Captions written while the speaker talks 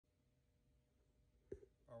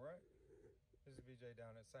DJ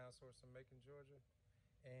down at Sound Source in Macon, Georgia,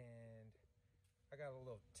 and I got a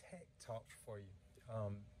little tech talk for you.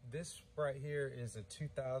 This right here is a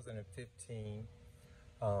 2015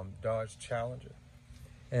 Dodge Challenger,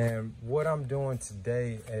 and what I'm doing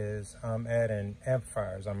today is I'm adding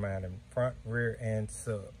amplifiers. I'm adding front, rear, and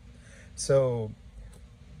sub. So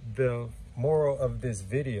the moral of this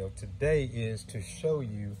video today is to show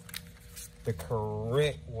you the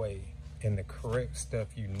correct way and the correct stuff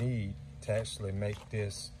you need to actually make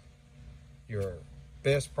this your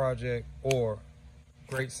best project or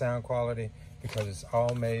great sound quality, because it's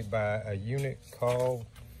all made by a unit called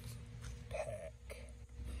ScatPack.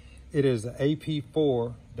 It is the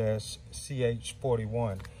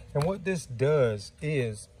AP4-CH41, and what this does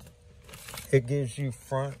is it gives you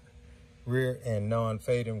front, rear, and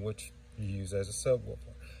non-fading, which you use as a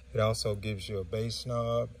subwoofer. It also gives you a bass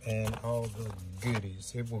knob and all the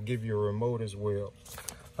goodies. It will give you a remote as well.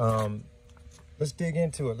 Let's dig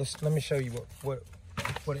into it. Let me show you what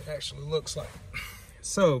it actually looks like.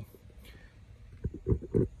 So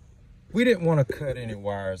we didn't want to cut any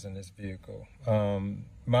wires in this vehicle.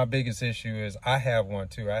 My biggest issue is I have one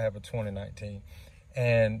too. I have a 2019,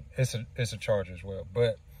 and it's a Charger as well.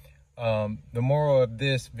 But the moral of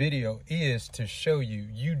this video is to show you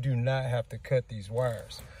you do not have to cut these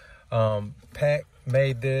wires. Pack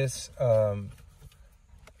made this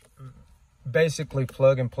basically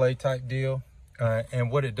plug and play type deal,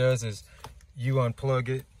 and what it does is you unplug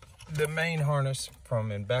it, the main harness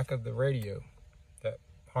from in back of the radio, that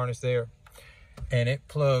harness there, and it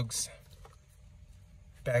plugs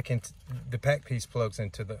back into the pack piece, plugs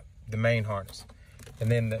into the main harness,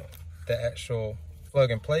 and then the actual plug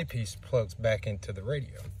and play piece plugs back into the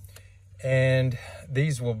radio. And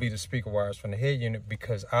these will be the speaker wires from the head unit,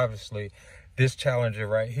 because obviously this Challenger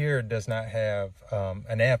right here does not have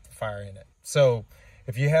an amplifier in it. So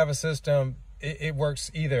if you have a system, it works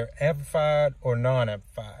either amplified or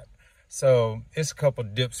non-amplified. So it's a couple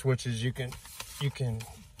dip switches you can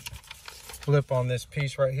flip on this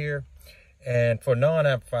piece right here. And for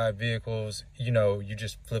non-amplified vehicles, you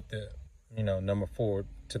just flip the number 4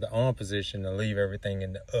 to the on position and leave everything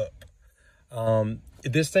in the up.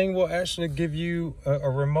 This thing will actually give you a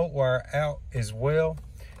remote wire out as well.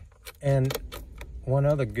 And one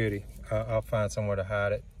other goodie, I'll find somewhere to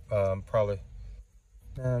hide it. Probably,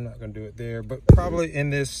 no, I'm not gonna do it there, but probably in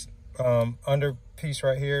this under piece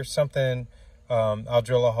right here, something, I'll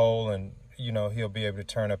drill a hole, and he'll be able to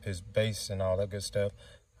turn up his bass and all that good stuff.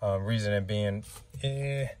 Reason being,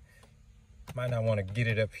 might not want to get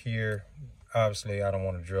it up here. Obviously, I don't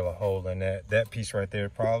want to drill a hole in that piece right there.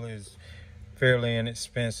 Probably is fairly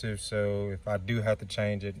inexpensive, so if I do have to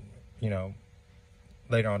change it,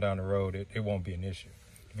 later on down the road, it won't be an issue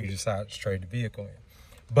if you decide to trade the vehicle in.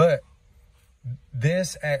 But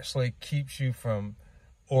this actually keeps you from,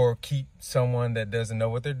 or keep someone that doesn't know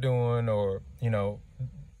what they're doing, or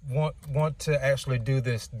want to actually do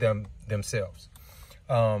this themselves.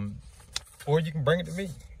 Or you can bring it to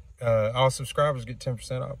me. All subscribers get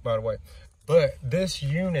 10% off, by the way. But this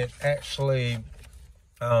unit actually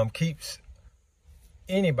keeps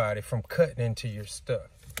anybody from cutting into your stuff.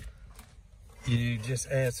 You just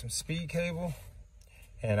add some speed cable,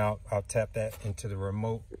 and I'll tap that into the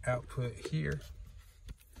remote output here.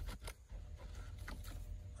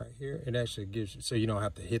 Right here, it actually gives you, so you don't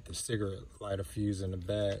have to hit the cigarette lighter fuse in the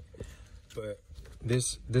back. But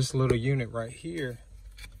this little unit right here,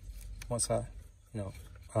 once I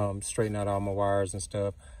straighten out all my wires and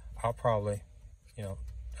stuff, I'll probably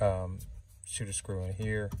shoot a screw in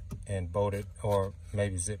here and bolt it, or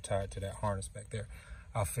maybe zip tie it to that harness back there.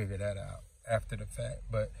 I'll figure that out after the fact.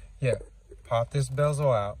 But yeah, pop this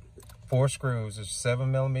bezel out, 4 screws, it's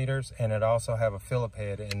 7mm, and it also have a Phillip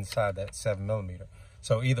head inside that 7mm.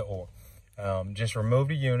 So either or. Just remove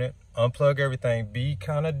the unit, unplug everything, be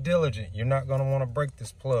kind of diligent. You're not gonna wanna break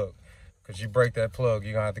this plug, because you break that plug,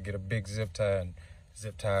 you're gonna have to get a big zip tie and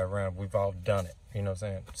zip tie around. We've all done it, you know what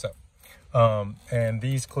I'm saying? So, and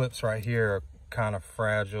these clips right here are kind of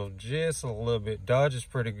fragile, just a little bit. Dodge is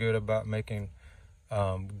pretty good about making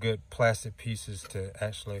good plastic pieces to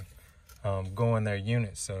actually go in their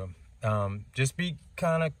units. So just be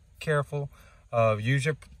kind of careful. Use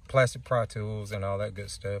your plastic pry tools and all that good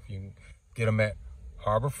stuff. You can get them at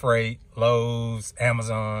Harbor Freight, Lowe's,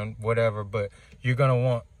 Amazon, whatever, but you're gonna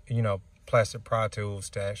want plastic pry tools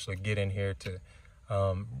to actually get in here to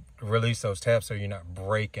release those tabs, so you're not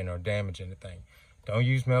breaking or damaging the thing. Don't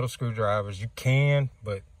use metal screwdrivers. You can,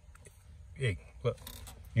 but hey, look,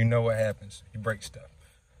 you know what happens. You break stuff.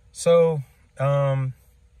 So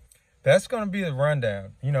that's gonna be the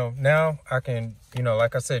rundown. Now I can,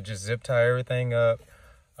 like I said, just zip tie everything up,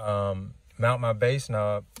 mount my bass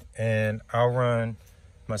knob, and I'll run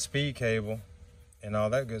my speed cable and all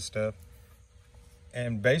that good stuff.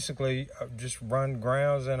 And basically just run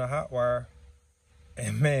grounds and a hot wire,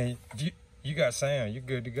 and man, you got sound, you're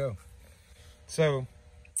good to go. So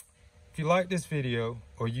if you like this video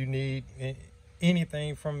or you need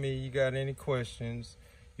anything from me, you got any questions,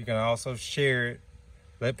 you can also share it.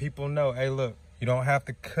 Let people know, hey, look, you don't have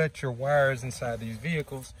to cut your wires inside these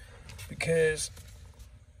vehicles, because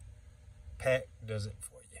Pack does it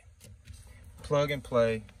for you. Plug and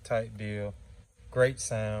play type deal. Great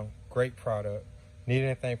sound, great product. Need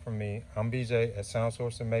anything from me, I'm BJ at Sound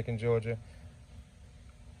Source in Macon, Georgia.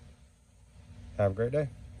 Have a great day.